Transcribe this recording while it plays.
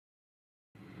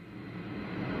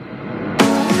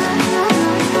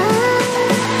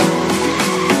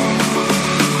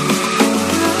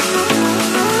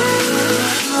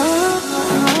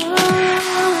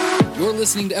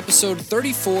listening to episode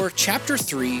 34, chapter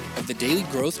 3 of the Daily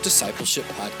Growth Discipleship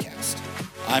Podcast.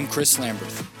 I'm Chris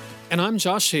Lamberth. And I'm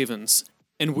Josh Havens,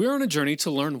 and we're on a journey to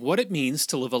learn what it means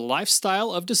to live a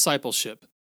lifestyle of discipleship.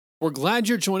 We're glad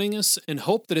you're joining us and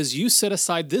hope that as you set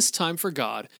aside this time for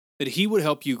God, that He would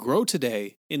help you grow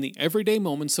today in the everyday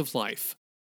moments of life.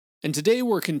 And today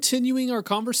we're continuing our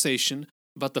conversation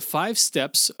about the 5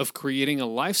 steps of creating a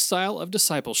lifestyle of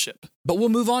discipleship. But we'll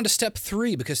move on to step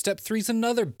 3 because step 3 is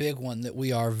another big one that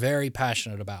we are very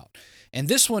passionate about. And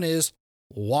this one is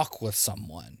walk with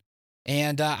someone.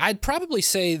 And I'd probably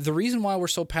say the reason why we're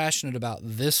so passionate about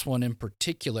this one in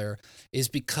particular is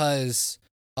because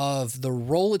of the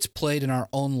role it's played in our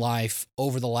own life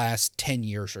over the last 10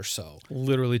 years or so.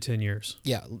 Literally 10 years.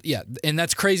 Yeah, and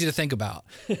that's crazy to think about.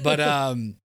 But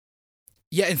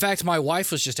yeah, in fact, my wife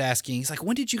was just asking, he's like,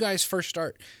 when did you guys first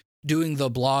start doing the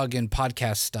blog and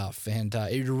podcast stuff? And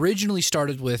it originally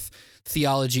started with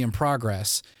Theology in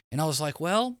Progress. And I was like,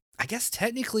 well, I guess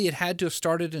technically it had to have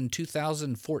started in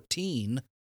 2014.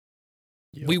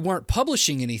 Yep. We weren't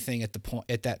publishing anything at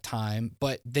that time,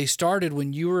 but they started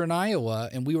when you were in Iowa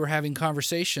and we were having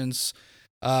conversations,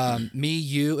 me,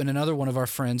 you, and another one of our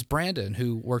friends, Brandon,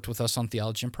 who worked with us on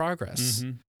Theology in Progress.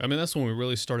 Mm-hmm. I mean, that's when we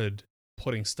really started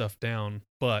putting stuff down,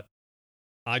 but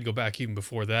I'd go back even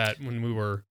before that when we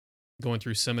were going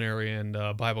through seminary and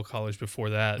Bible college.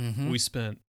 Before that, we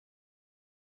spent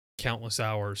countless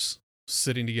hours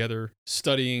sitting together,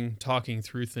 studying, talking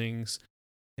through things,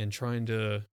 and trying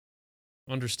to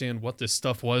understand what this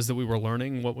stuff was that we were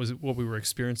learning, what we were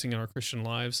experiencing in our Christian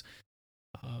lives.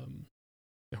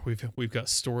 We've got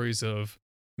stories of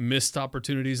missed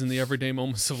opportunities in the everyday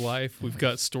moments of life. We've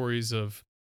got stories of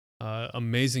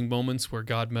amazing moments where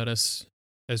God met us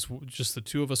as just the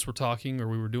two of us were talking or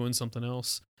we were doing something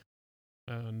else.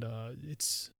 And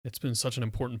it's been such an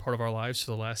important part of our lives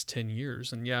for the last 10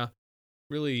 years. And yeah,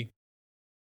 really,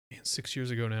 6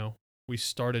 years ago now, we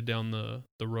started down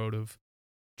the road of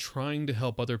trying to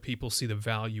help other people see the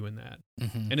value in that.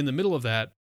 Mm-hmm. And in the middle of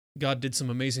that, God did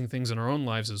some amazing things in our own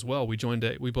lives as well. We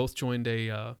both joined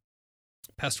a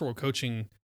pastoral coaching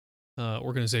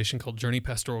organization called Journey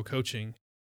Pastoral Coaching.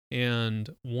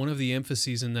 And one of the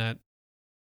emphases in that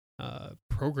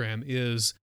program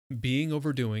is being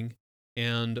overdoing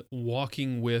and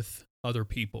walking with other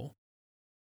people.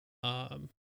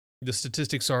 The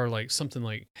statistics are something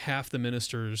like half the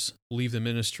ministers leave the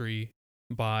ministry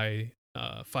by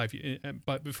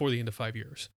before the end of 5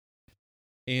 years.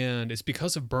 And it's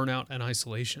because of burnout and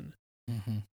isolation.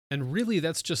 Mm-hmm. And really,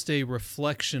 that's just a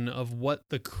reflection of what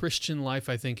the Christian life,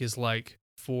 I think, is like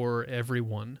for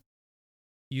everyone.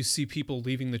 You see people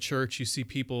leaving the church. You see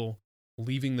people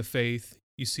leaving the faith.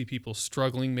 You see people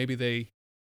struggling. Maybe they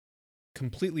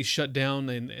completely shut down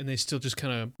and they still just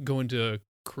kind of go into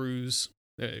cruising.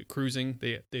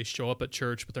 They show up at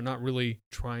church, but they're not really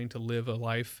trying to live a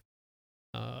life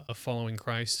of following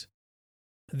Christ.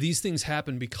 These things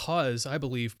happen because, I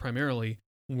believe, primarily,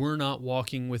 we're not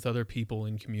walking with other people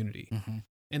in community. Mm-hmm.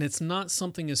 And it's not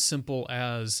something as simple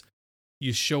as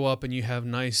you show up and you have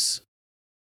nice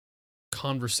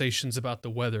conversations about the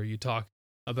weather. You talk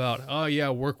about, oh yeah,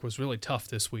 work was really tough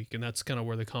this week, and that's kind of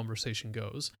where the conversation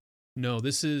goes. No,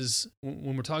 this is,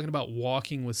 when we're talking about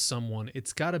walking with someone,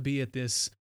 it's got to be at this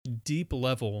deep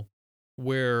level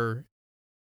where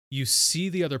you see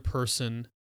the other person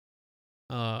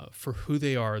for who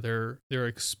they are. They're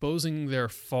exposing their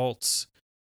faults.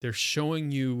 They're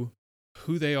showing you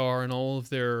who they are and all of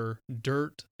their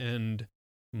dirt and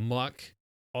muck,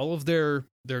 all of their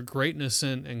greatness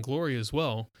and glory as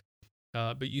well.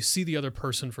 But you see the other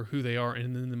person for who they are,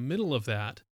 and in the middle of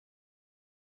that,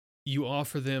 you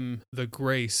offer them the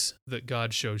grace that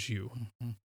God shows you. Mm-hmm.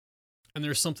 And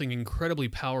there's something incredibly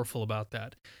powerful about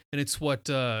that. And it's what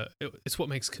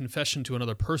makes confession to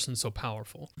another person so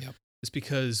powerful. Yep. It's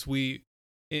because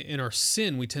in our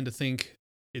sin, we tend to think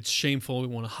it's shameful. We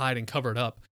want to hide and cover it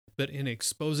up. But in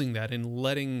exposing that and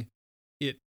letting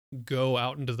it go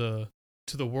out into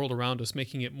the world around us,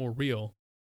 making it more real,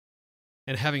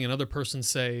 and having another person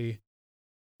say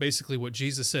basically what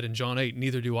Jesus said in John 8,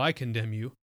 neither do I condemn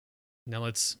you. Now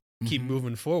let's keep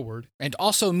moving forward. And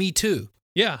also me too.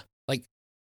 Yeah.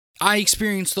 I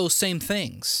experience those same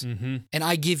things, and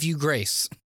I give you grace.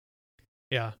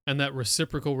 Yeah, and that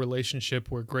reciprocal relationship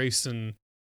where grace and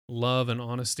love and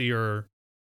honesty are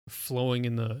flowing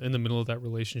in the middle of that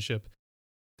relationship,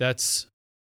 that's,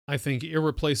 I think,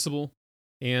 irreplaceable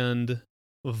and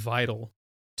vital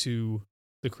to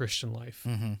the Christian life.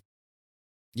 Mm-hmm.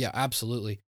 Yeah,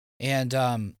 absolutely. And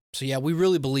so, yeah, we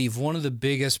really believe one of the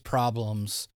biggest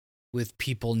problems with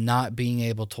people not being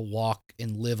able to walk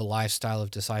and live a lifestyle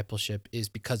of discipleship is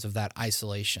because of that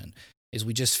isolation. Is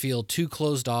we just feel too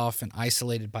closed off and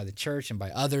isolated by the church and by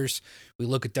others. We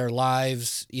look at their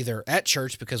lives either at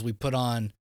church because we put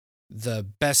on the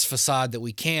best facade that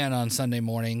we can on Sunday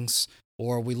mornings,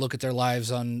 or we look at their lives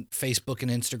on Facebook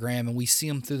and Instagram and we see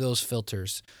them through those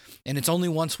filters. And it's only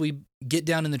once we get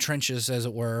down in the trenches, as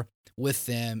it were, with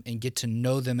them and get to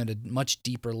know them at a much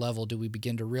deeper level do we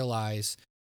begin to realize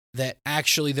that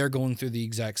actually they're going through the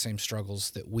exact same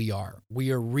struggles that we are.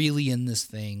 We are really in this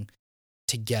thing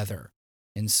together.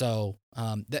 And so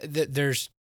there's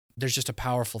just a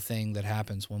powerful thing that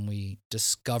happens when we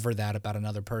discover that about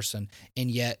another person, and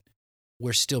yet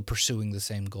we're still pursuing the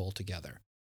same goal together.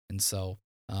 And so,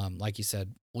 like you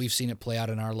said, we've seen it play out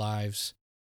in our lives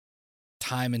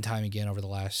time and time again over the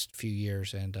last few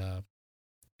years. And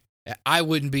I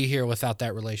wouldn't be here without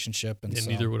that relationship. And so,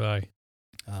 neither would I.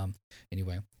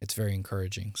 Anyway, it's very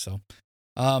encouraging. So,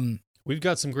 we've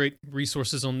got some great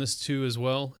resources on this too as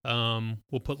well.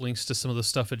 We'll put links to some of the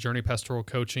stuff at Journey Pastoral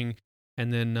Coaching.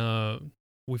 And then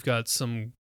we've got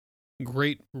some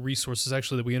great resources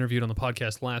actually that we interviewed on the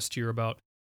podcast last year about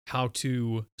how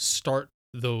to start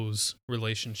those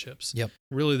relationships. Yep.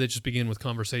 Really, they just begin with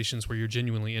conversations where you're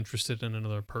genuinely interested in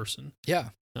another person. Yeah.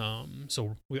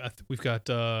 So we've got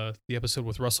the episode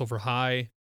with Russell Verhey,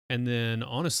 and then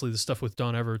honestly the stuff with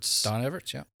Don Everts.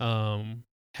 Yeah.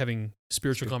 Having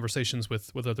spiritual conversations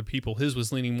with other people. His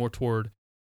was leaning more toward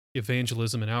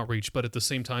evangelism and outreach, but at the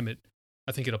same time,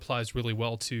 I think it applies really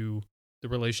well to the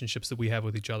relationships that we have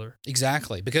with each other.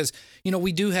 Exactly. Because,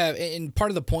 we do have, and part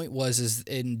of the point is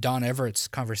in Don Everett's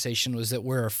conversation was that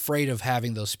we're afraid of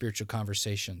having those spiritual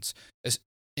conversations,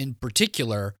 in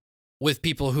particular with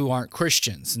people who aren't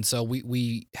Christians. And so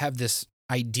we have this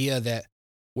idea that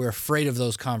we're afraid of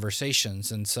those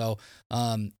conversations. And so,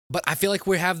 but I feel like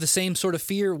we have the same sort of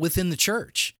fear within the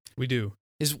church. We do.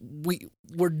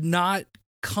 We're not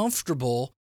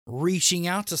comfortable reaching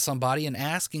out to somebody and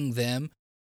asking them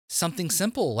something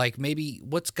simple, like maybe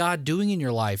what's God doing in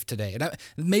your life today? And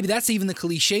maybe that's even the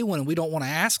cliche one, and we don't want to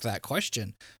ask that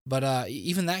question, but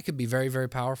even that could be very, very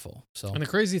powerful. So, and the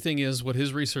crazy thing is what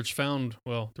his research found,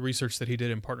 the research that he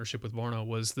did in partnership with Barna,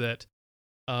 was that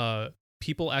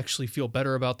people actually feel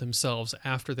better about themselves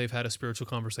after they've had a spiritual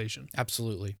conversation.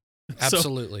 Absolutely.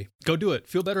 So, go do it.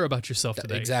 Feel better about yourself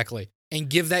today. Exactly. And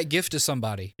give that gift to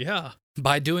somebody. Yeah.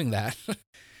 By doing that.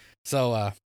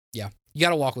 So, you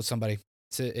got to walk with somebody.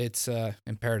 It's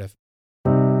imperative.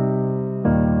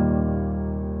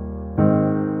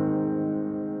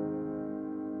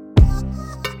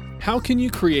 How can you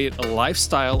create a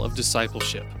lifestyle of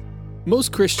discipleship?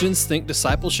 Most Christians think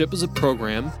discipleship is a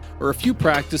program or a few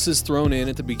practices thrown in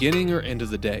at the beginning or end of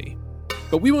the day.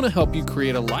 But we want to help you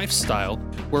create a lifestyle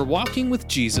where walking with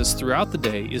Jesus throughout the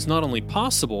day is not only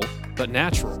possible, but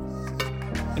natural.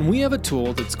 And we have a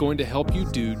tool that's going to help you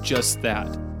do just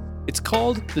that. It's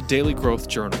called the Daily Growth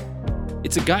Journal.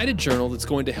 It's a guided journal that's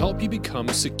going to help you become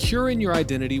secure in your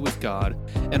identity with God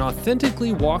and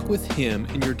authentically walk with Him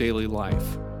in your daily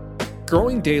life.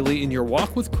 Growing daily in your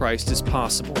walk with Christ is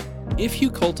possible if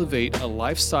you cultivate a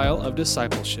lifestyle of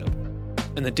discipleship.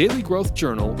 And the Daily Growth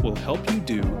Journal will help you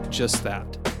do just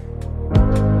that.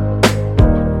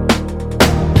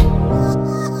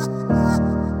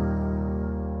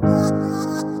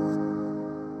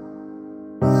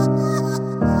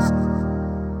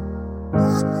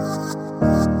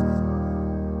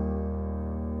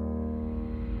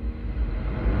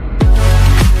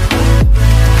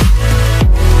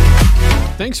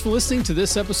 Thanks for listening to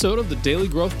this episode of the Daily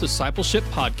Growth Discipleship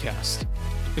Podcast.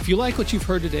 If you like what you've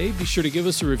heard today, be sure to give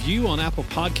us a review on Apple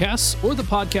Podcasts or the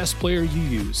podcast player you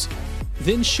use.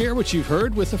 Then share what you've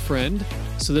heard with a friend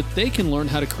so that they can learn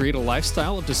how to create a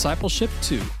lifestyle of discipleship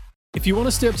too. If you want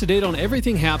to stay up to date on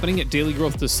everything happening at Daily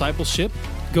Growth Discipleship,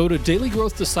 go to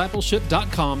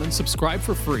dailygrowthdiscipleship.com and subscribe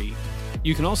for free.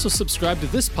 You can also subscribe to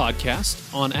this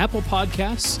podcast on Apple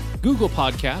Podcasts, Google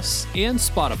Podcasts, and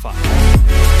Spotify.